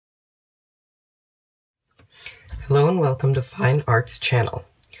Hello and welcome to Fine Arts channel.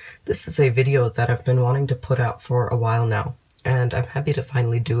 This is a video that I've been wanting to put out for a while now, and I'm happy to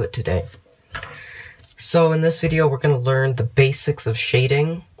finally do it today. So in this video we're going to learn the basics of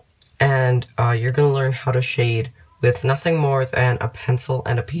shading, and you're going to learn how to shade with nothing more than a pencil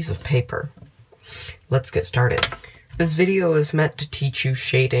and a piece of paper. Let's get started. This video is meant to teach you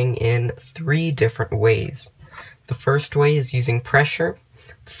shading in 3 different ways. The first way is using pressure,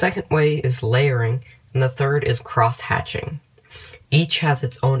 the second way is layering, and the third is cross-hatching. Each has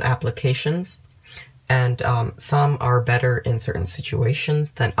its own applications, and some are better in certain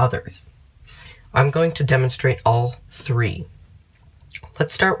situations than others. I'm going to demonstrate all 3.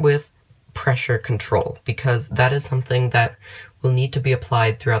 Let's start with pressure control, because that is something that will need to be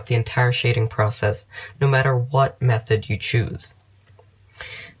applied throughout the entire shading process, no matter what method you choose.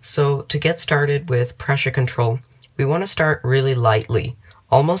 So to get started with pressure control, we want to start really lightly,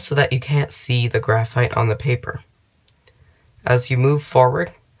 almost so that you can't see the graphite on the paper. As you move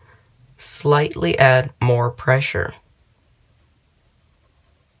forward, slightly add more pressure.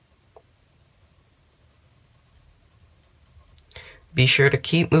 Be sure to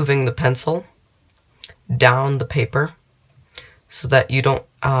keep moving the pencil down the paper so that you don't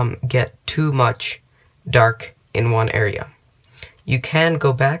get too much dark in one area. You can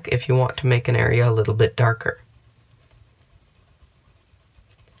go back if you want to make an area a little bit darker.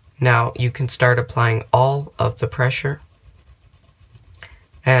 Now you can start applying all of the pressure,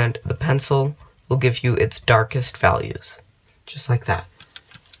 and the pencil will give you its darkest values, just like that.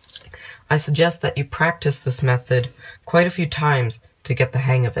 I suggest that you practice this method quite a few times to get the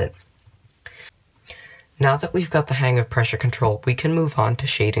hang of it. Now that we've got the hang of pressure control, we can move on to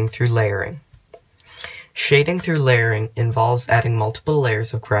shading through layering. Shading through layering involves adding multiple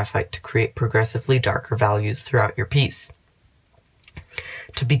layers of graphite to create progressively darker values throughout your piece.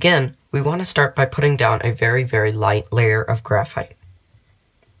 To begin, we want to start by putting down a very, very light layer of graphite.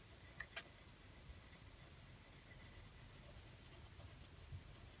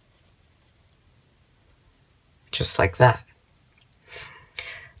 Just like that.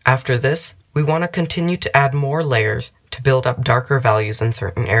 After this, we want to continue to add more layers to build up darker values in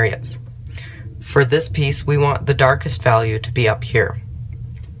certain areas. For this piece, we want the darkest value to be up here.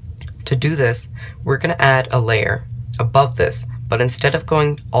 To do this, we're going to add a layer above this, but instead of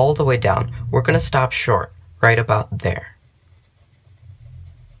going all the way down, we're going to stop short, right about there.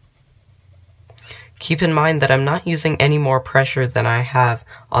 Keep in mind that I'm not using any more pressure than I have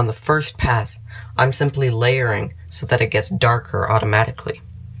on the first pass. I'm simply layering so that it gets darker automatically.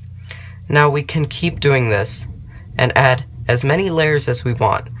 Now we can keep doing this and add as many layers as we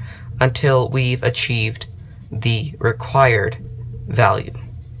want until we've achieved the required value.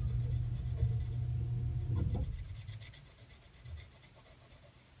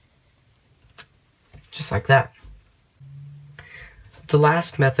 Just like that. The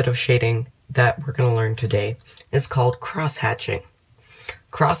last method of shading that we're going to learn today is called cross-hatching.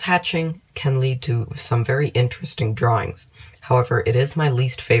 Cross-hatching can lead to some very interesting drawings. However, it is my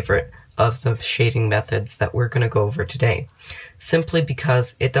least favorite of the shading methods that we're going to go over today, simply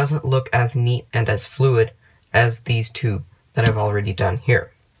because it doesn't look as neat and as fluid as these 2 that I've already done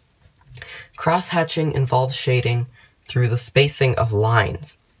here. Cross-hatching involves shading through the spacing of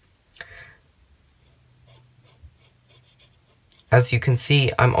lines. As you can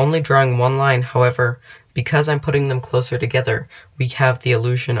see, I'm only drawing one line. However, because I'm putting them closer together, we have the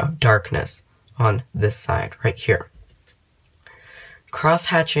illusion of darkness on this side right here.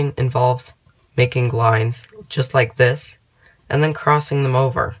 Cross-hatching involves making lines just like this, and then crossing them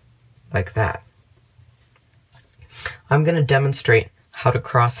over like that. I'm going to demonstrate how to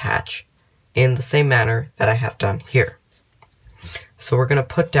cross-hatch in the same manner that I have done here. So we're going to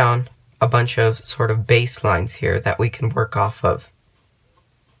put down a bunch of sort of baselines here that we can work off of.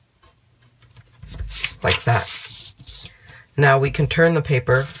 Like that. Now we can turn the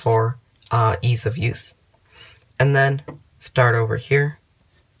paper for ease of use. And then start over here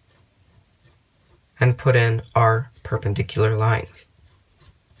and put in our perpendicular lines.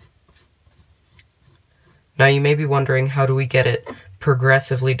 Now you may be wondering, how do we get it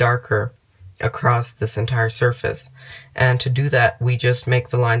progressively darker across this entire surface? And to do that, we just make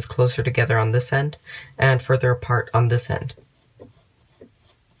the lines closer together on this end and further apart on this end.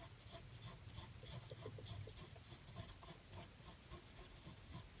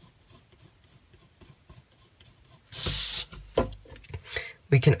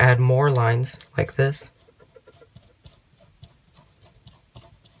 We can add more lines like this.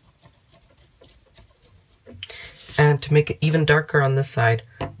 And to make it even darker on this side,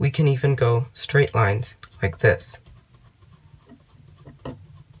 we can even go straight lines like this.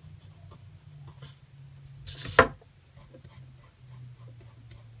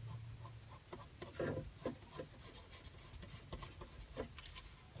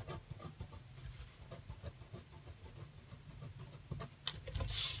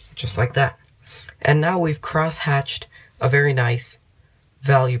 just like that. And now we've cross-hatched a very nice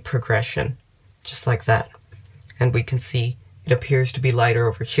value progression, just like that. And we can see it appears to be lighter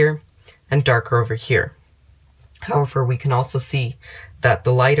over here and darker over here. However, we can also see that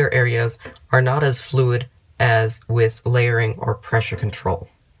the lighter areas are not as fluid as with layering or pressure control.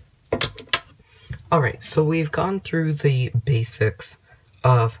 Alright, so we've gone through the basics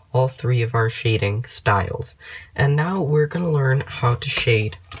of all three of our shading styles, and now we're going to learn how to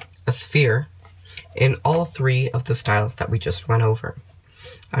shade a sphere in all three of the styles that we just went over.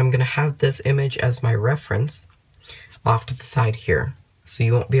 I'm going to have this image as my reference off to the side here, so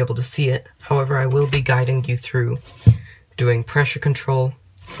you won't be able to see it. However, I will be guiding you through doing pressure control,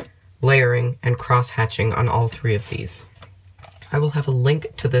 layering, and cross-hatching on all three of these. I will have a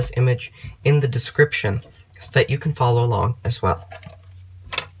link to this image in the description so that you can follow along as well.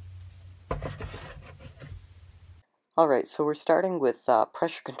 Alright, so we're starting with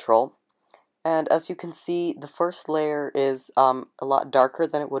pressure control, and as you can see, the first layer is a lot darker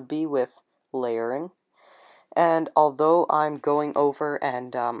than it would be with layering. And although I'm going over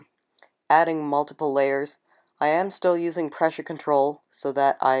and adding multiple layers, I am still using pressure control so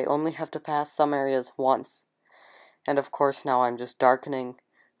that I only have to pass some areas once. And of course now I'm just darkening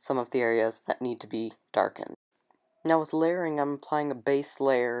some of the areas that need to be darkened. Now with layering, I'm applying a base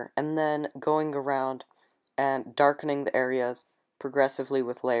layer and then going around and darkening the areas progressively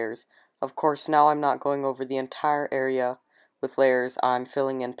with layers. Of course, now I'm not going over the entire area with layers, I'm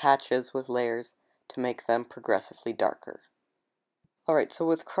filling in patches with layers to make them progressively darker. Alright, so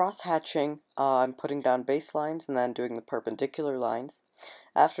with cross-hatching, I'm putting down base lines and then doing the perpendicular lines.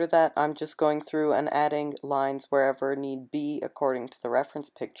 After that, I'm just going through and adding lines wherever need be according to the reference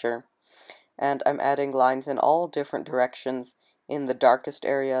picture. And I'm adding lines in all different directions in the darkest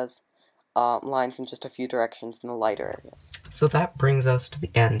areas, lines in just a few directions in the lighter areas. So that brings us to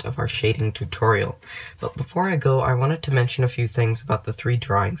the end of our shading tutorial. But before I go, I wanted to mention a few things about the three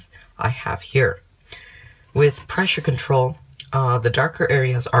drawings I have here. With pressure control, the darker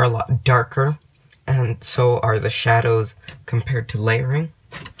areas are a lot darker, and so are the shadows compared to layering.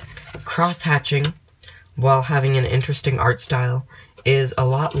 Cross-hatching, while having an interesting art style, is a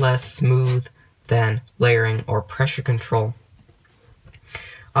lot less smooth than layering or pressure control.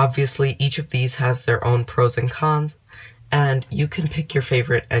 Obviously, each of these has their own pros and cons, and you can pick your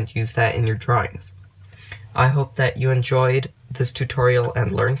favorite and use that in your drawings. I hope that you enjoyed this tutorial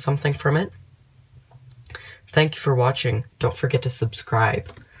and learned something from it. Thank you for watching. Don't forget to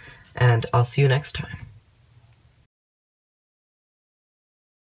subscribe, and I'll see you next time.